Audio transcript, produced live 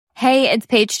Hey, it's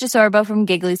Paige DeSorbo from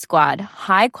Giggly Squad.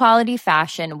 High quality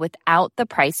fashion without the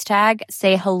price tag.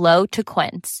 Say hello to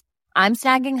Quince. I'm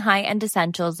snagging high-end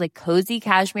essentials like cozy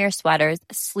cashmere sweaters,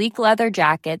 sleek leather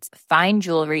jackets, fine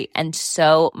jewelry, and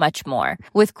so much more.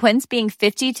 With Quince being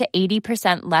 50 to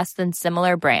 80% less than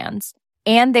similar brands.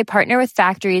 And they partner with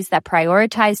factories that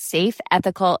prioritize safe,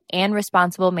 ethical, and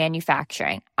responsible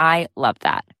manufacturing. I love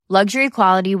that. Luxury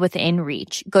quality within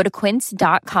reach. Go to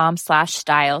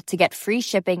quince.com/style to get free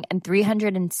shipping and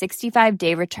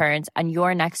 365-day returns on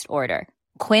your next order.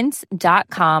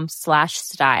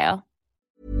 Quince.com/style.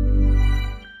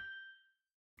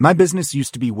 My business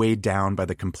used to be weighed down by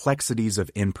the complexities of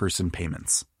in-person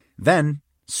payments. Then,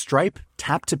 Stripe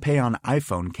Tap to Pay on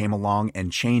iPhone came along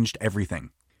and changed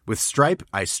everything. With Stripe,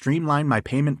 I streamlined my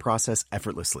payment process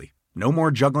effortlessly. No more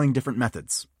juggling different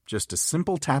methods. Just a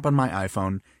simple tap on my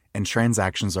iPhone and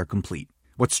transactions are complete.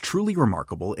 What's truly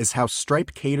remarkable is how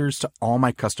Stripe caters to all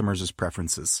my customers'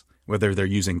 preferences. Whether they're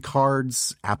using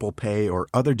cards, Apple Pay, or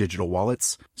other digital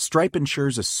wallets, Stripe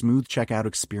ensures a smooth checkout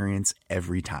experience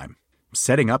every time.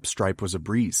 Setting up Stripe was a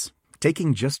breeze,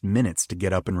 taking just minutes to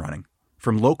get up and running.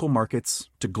 From local markets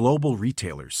to global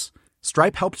retailers,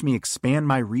 Stripe helped me expand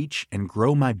my reach and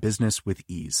grow my business with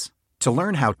ease. To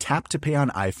learn how Tap to Pay on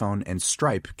iPhone and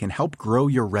Stripe can help grow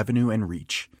your revenue and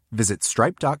reach, visit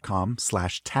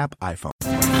stripe.com/tapiphone.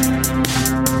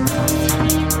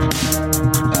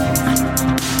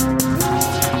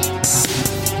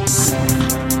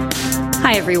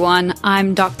 Hi everyone,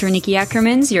 I'm Dr. Nikki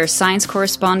Ackermans, your science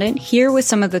correspondent, here with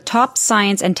some of the top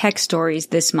science and tech stories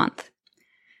this month.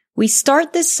 We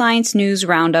start this science news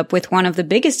roundup with one of the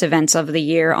biggest events of the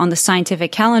year on the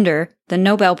scientific calendar, the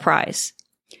Nobel Prize.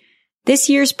 This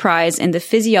year's prize in the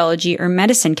physiology or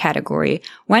medicine category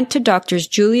went to Drs.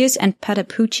 Julius and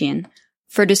Patapoutian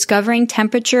for discovering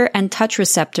temperature and touch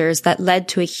receptors that led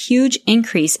to a huge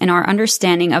increase in our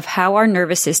understanding of how our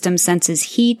nervous system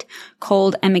senses heat,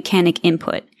 cold, and mechanic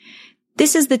input.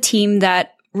 This is the team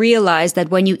that realized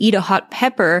that when you eat a hot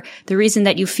pepper, the reason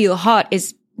that you feel hot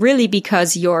is really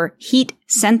because your heat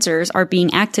sensors are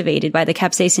being activated by the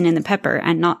capsaicin in the pepper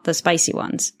and not the spicy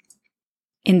ones.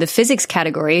 In the physics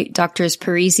category, Drs.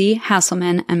 Parisi,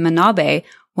 Hasselmann, and Manabe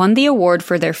won the award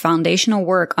for their foundational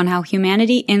work on how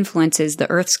humanity influences the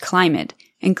Earth's climate,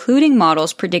 including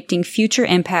models predicting future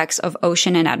impacts of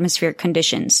ocean and atmospheric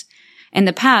conditions. In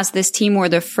the past, this team were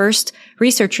the first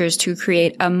researchers to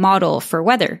create a model for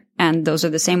weather, and those are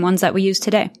the same ones that we use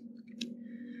today.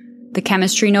 The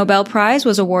Chemistry Nobel Prize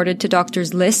was awarded to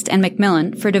Drs. List and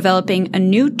Macmillan for developing a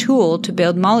new tool to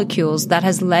build molecules that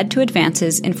has led to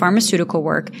advances in pharmaceutical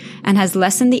work and has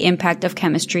lessened the impact of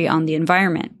chemistry on the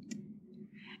environment.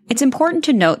 It's important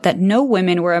to note that no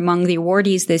women were among the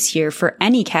awardees this year for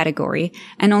any category,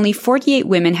 and only 48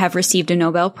 women have received a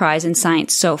Nobel Prize in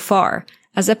science so far,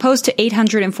 as opposed to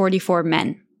 844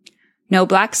 men. No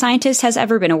black scientist has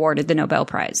ever been awarded the Nobel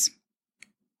Prize.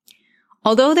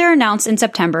 Although they're announced in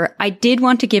September, I did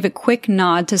want to give a quick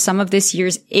nod to some of this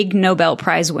year's Ig Nobel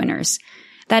Prize winners.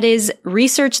 That is,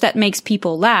 research that makes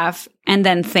people laugh and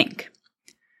then think.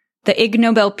 The Ig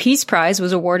Nobel Peace Prize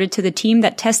was awarded to the team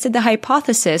that tested the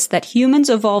hypothesis that humans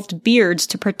evolved beards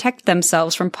to protect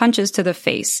themselves from punches to the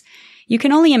face. You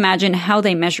can only imagine how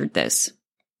they measured this.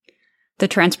 The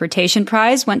Transportation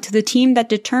Prize went to the team that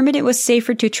determined it was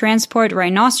safer to transport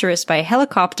rhinoceros by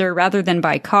helicopter rather than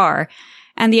by car,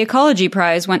 and the Ecology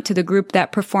Prize went to the group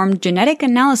that performed genetic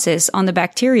analysis on the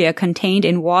bacteria contained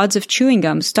in wads of chewing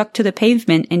gum stuck to the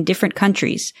pavement in different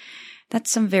countries. That's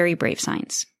some very brave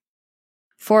science.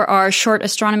 For our short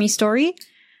astronomy story,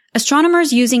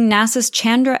 astronomers using NASA's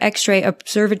Chandra X-ray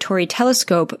Observatory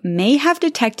telescope may have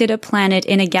detected a planet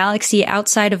in a galaxy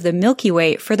outside of the Milky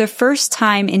Way for the first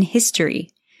time in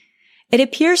history. It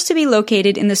appears to be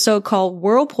located in the so-called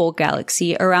Whirlpool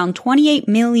Galaxy around 28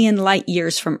 million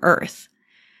light-years from Earth.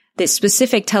 This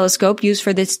specific telescope used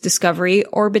for this discovery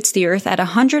orbits the Earth at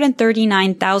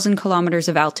 139,000 kilometers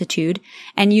of altitude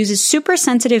and uses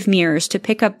super-sensitive mirrors to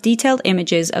pick up detailed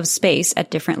images of space at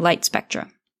different light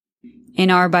spectra. In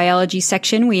our biology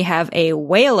section, we have a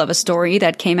whale of a story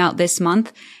that came out this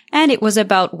month, and it was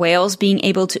about whales being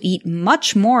able to eat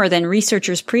much more than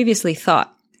researchers previously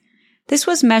thought. This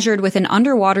was measured with an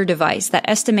underwater device that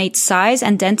estimates size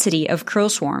and density of krill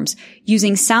swarms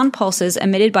using sound pulses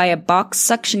emitted by a box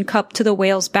suction cup to the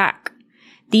whale's back.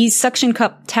 These suction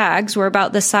cup tags were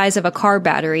about the size of a car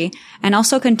battery and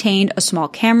also contained a small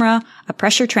camera, a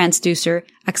pressure transducer,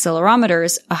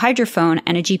 accelerometers, a hydrophone,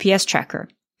 and a GPS tracker.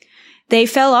 They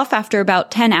fell off after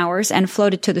about 10 hours and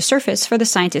floated to the surface for the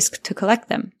scientists to collect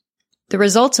them. The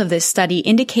results of this study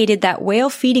indicated that whale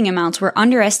feeding amounts were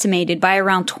underestimated by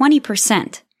around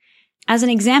 20%. As an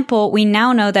example, we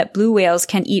now know that blue whales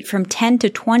can eat from 10 to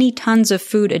 20 tons of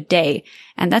food a day,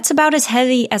 and that's about as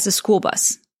heavy as a school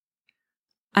bus.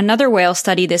 Another whale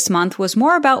study this month was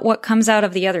more about what comes out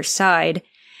of the other side.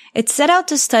 It set out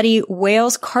to study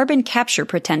whales' carbon capture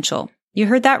potential. You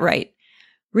heard that right.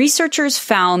 Researchers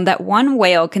found that one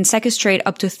whale can sequestrate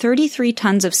up to 33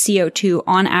 tons of CO2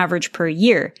 on average per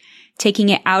year, taking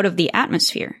it out of the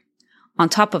atmosphere. On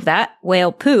top of that,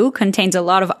 whale poo contains a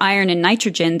lot of iron and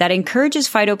nitrogen that encourages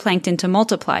phytoplankton to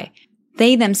multiply,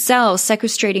 they themselves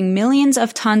sequestrating millions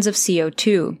of tons of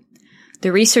CO2.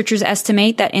 The researchers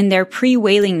estimate that in their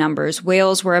pre-whaling numbers,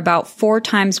 whales were about 4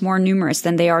 times more numerous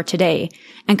than they are today,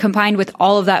 and combined with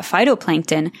all of that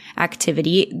phytoplankton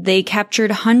activity, they captured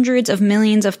hundreds of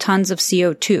millions of tons of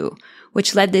CO2,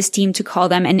 which led this team to call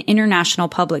them an international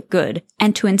public good,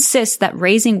 and to insist that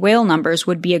raising whale numbers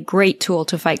would be a great tool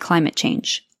to fight climate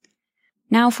change.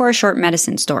 Now for a short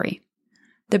medicine story.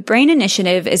 The BRAIN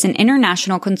Initiative is an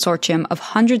international consortium of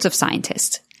hundreds of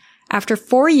scientists. After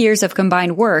 4 years of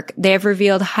combined work, they have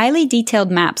revealed highly detailed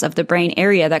maps of the brain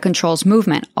area that controls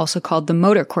movement, also called the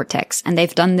motor cortex, and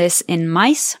they've done this in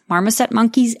mice, marmoset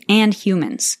monkeys, and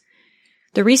humans.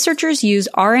 The researchers use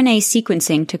RNA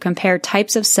sequencing to compare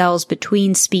types of cells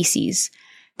between species.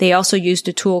 They also used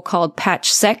a tool called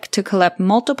PatchSeq to collect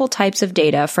multiple types of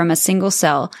data from a single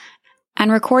cell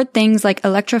and record things like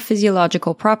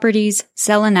electrophysiological properties,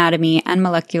 cell anatomy, and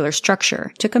molecular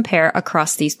structure to compare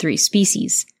across these 3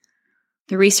 species.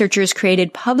 The researchers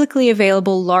created publicly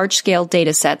available large-scale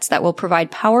datasets that will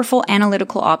provide powerful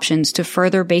analytical options to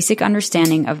further basic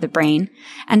understanding of the brain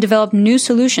and develop new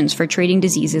solutions for treating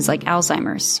diseases like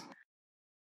Alzheimer's.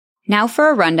 Now for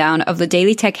a rundown of the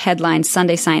Daily Tech Headlines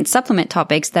Sunday Science Supplement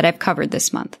topics that I've covered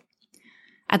this month.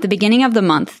 At the beginning of the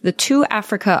month, the 2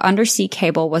 Africa undersea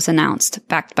cable was announced,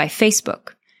 backed by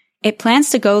Facebook. It plans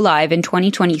to go live in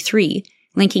 2023,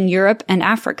 linking Europe and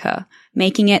Africa,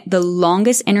 making it the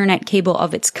longest internet cable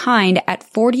of its kind at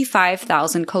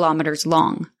 45,000 kilometers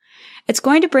long. It's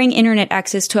going to bring internet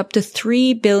access to up to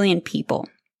 3 billion people.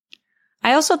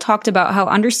 I also talked about how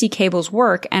undersea cables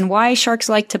work and why sharks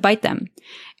like to bite them.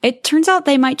 It turns out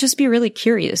they might just be really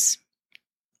curious.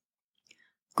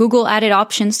 Google added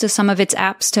options to some of its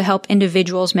apps to help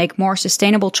individuals make more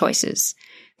sustainable choices.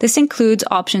 This includes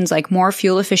options like more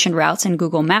fuel-efficient routes in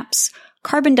Google Maps,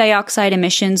 carbon dioxide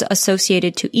emissions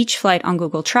associated to each flight on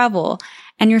Google Travel,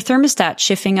 and your thermostat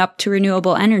shifting up to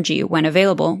renewable energy when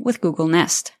available with Google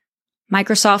Nest.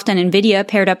 Microsoft and NVIDIA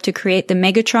paired up to create the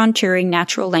Megatron Turing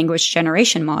Natural Language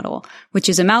Generation model, which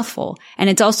is a mouthful, and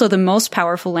it's also the most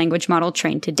powerful language model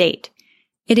trained to date.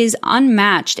 It is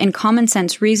unmatched in common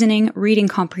sense reasoning, reading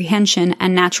comprehension,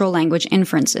 and natural language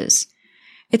inferences.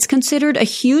 It's considered a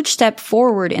huge step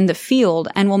forward in the field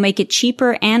and will make it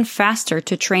cheaper and faster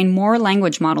to train more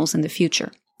language models in the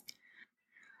future.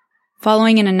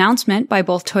 Following an announcement by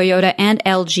both Toyota and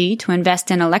LG to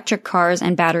invest in electric cars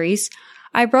and batteries,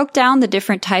 I broke down the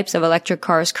different types of electric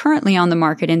cars currently on the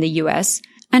market in the US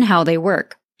and how they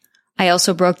work. I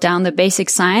also broke down the basic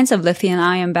science of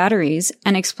lithium-ion batteries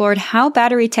and explored how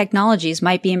battery technologies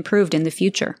might be improved in the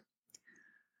future.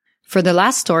 For the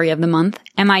last story of the month,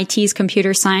 MIT's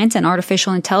Computer Science and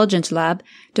Artificial Intelligence Lab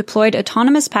deployed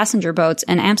autonomous passenger boats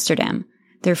in Amsterdam.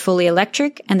 They're fully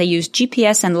electric, and they use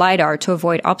GPS and LiDAR to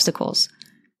avoid obstacles.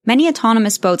 Many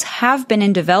autonomous boats have been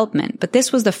in development, but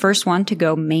this was the first one to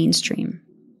go mainstream.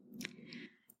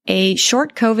 A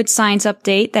short COVID science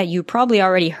update that you probably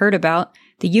already heard about: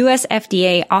 the US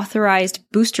FDA authorized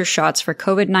booster shots for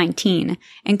COVID-19,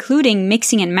 including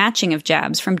mixing and matching of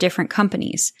jabs from different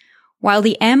companies. While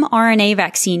the mRNA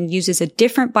vaccine uses a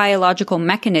different biological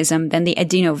mechanism than the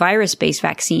adenovirus-based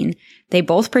vaccine, they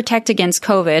both protect against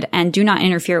COVID and do not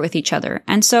interfere with each other,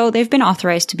 and so they've been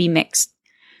authorized to be mixed.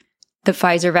 The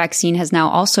Pfizer vaccine has now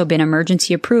also been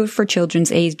emergency approved for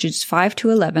children's ages 5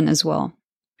 to 11 as well.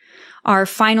 Our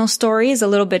final story is a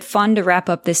little bit fun to wrap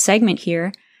up this segment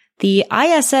here. The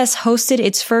ISS hosted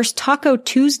its first Taco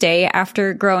Tuesday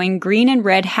after growing green and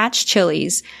red hatch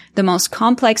chilies, the most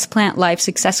complex plant life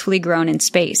successfully grown in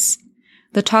space.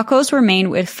 The tacos were made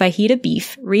with fajita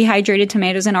beef, rehydrated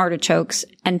tomatoes and artichokes,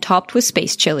 and topped with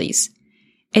space chilies.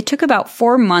 It took about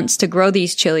 4 months to grow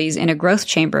these chilies in a growth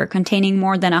chamber containing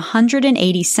more than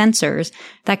 180 sensors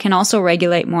that can also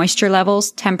regulate moisture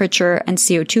levels, temperature, and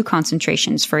CO2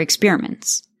 concentrations for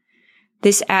experiments.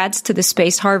 This adds to the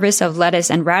space harvest of lettuce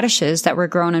and radishes that were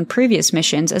grown on previous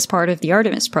missions as part of the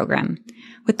Artemis program,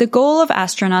 with the goal of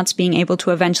astronauts being able to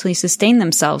eventually sustain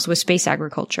themselves with space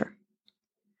agriculture.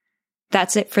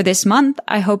 That's it for this month.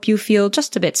 I hope you feel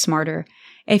just a bit smarter.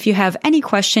 If you have any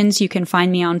questions, you can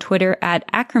find me on Twitter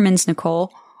at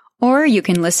AckermansNicole, Or you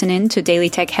can listen in to Daily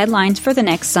Tech Headlines for the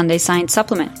next Sunday Science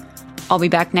Supplement. I'll be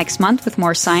back next month with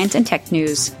more science and tech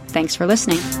news. Thanks for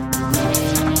listening.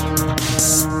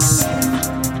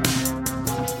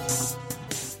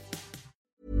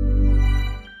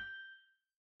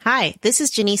 Hi, this is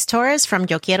Janice Torres from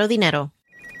Yo Quiero Dinero.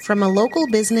 From a local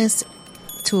business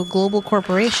to a global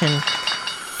corporation,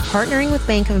 partnering with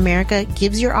Bank of America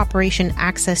gives your operation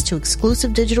access to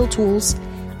exclusive digital tools,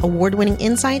 award-winning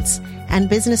insights, and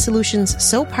business solutions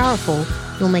so powerful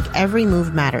you'll make every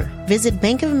move matter. Visit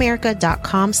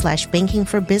bankofamerica.com/banking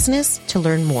for business to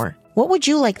learn more. What would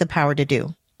you like the power to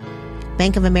do?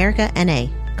 Bank of America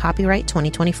N.A. Copyright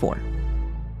 2024.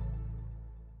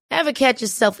 Ever catch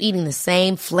yourself eating the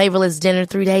same flavorless dinner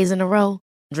 3 days in a row?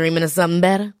 Dreaming of something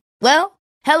better? Well,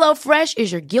 HelloFresh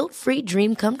is your guilt-free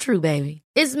dream come true, baby.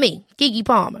 It's me, Keke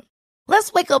Palmer.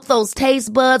 Let's wake up those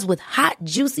taste buds with hot,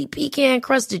 juicy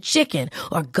pecan-crusted chicken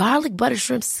or garlic butter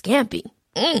shrimp scampi.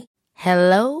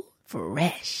 Hello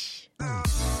Fresh.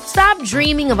 Stop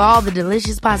dreaming of all the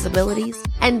delicious possibilities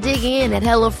and dig in at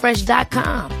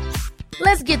HelloFresh.com.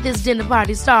 Let's get this dinner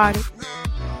party started.